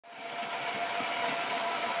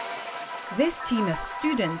This team of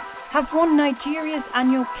students have won Nigeria's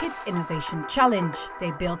annual Kids Innovation Challenge.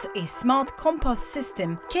 They built a smart compost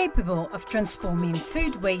system capable of transforming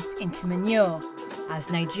food waste into manure. As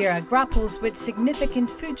Nigeria grapples with significant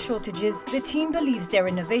food shortages, the team believes their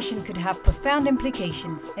innovation could have profound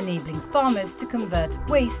implications, enabling farmers to convert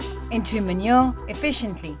waste into manure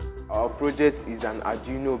efficiently. Our project is an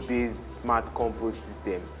Arduino-based smart compost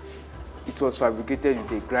system. It was fabricated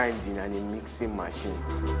with a grinding and a mixing machine.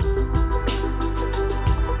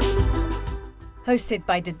 Hosted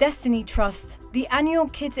by the Destiny Trust, the annual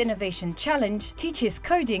Kids Innovation Challenge teaches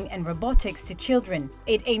coding and robotics to children.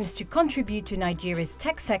 It aims to contribute to Nigeria's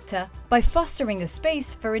tech sector by fostering a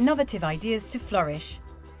space for innovative ideas to flourish.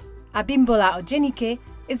 Abimbola Ojenike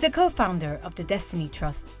is the co-founder of the Destiny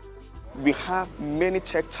Trust. We have many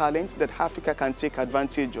tech talents that Africa can take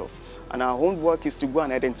advantage of, and our own work is to go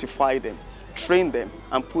and identify them, train them,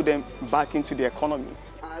 and put them back into the economy.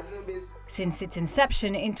 Since its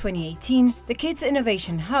inception in 2018, the Kids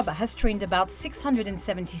Innovation Hub has trained about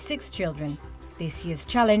 676 children. This year's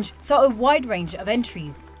challenge saw a wide range of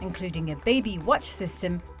entries, including a baby watch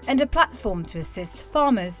system and a platform to assist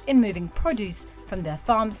farmers in moving produce from their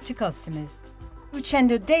farms to customers.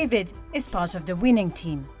 Uchendo David is part of the winning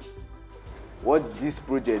team. What this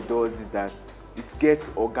project does is that it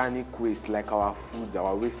gets organic waste like our foods,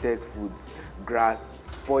 our wasted foods, grass,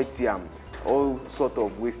 spoiled yam, all sort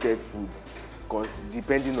of wasted foods,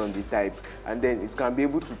 depending on the type, and then it can be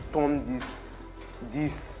able to turn this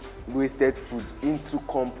wasted food into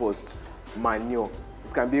compost manure.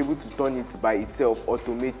 It can be able to turn it by itself,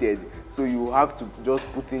 automated, so you have to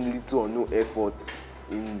just put in little or no effort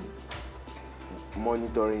in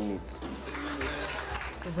monitoring it.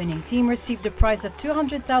 The winning team received a prize of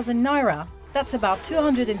 200,000 naira, that's about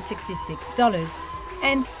 $266,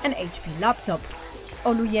 and an HP laptop.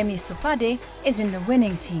 Oluyemi Sopade is in the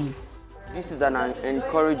winning team. This is an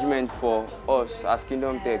encouragement for us as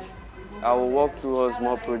Kingdom Tech. I will work towards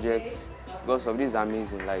more projects because of this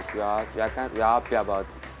amazing. Like we are happy about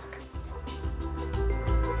it.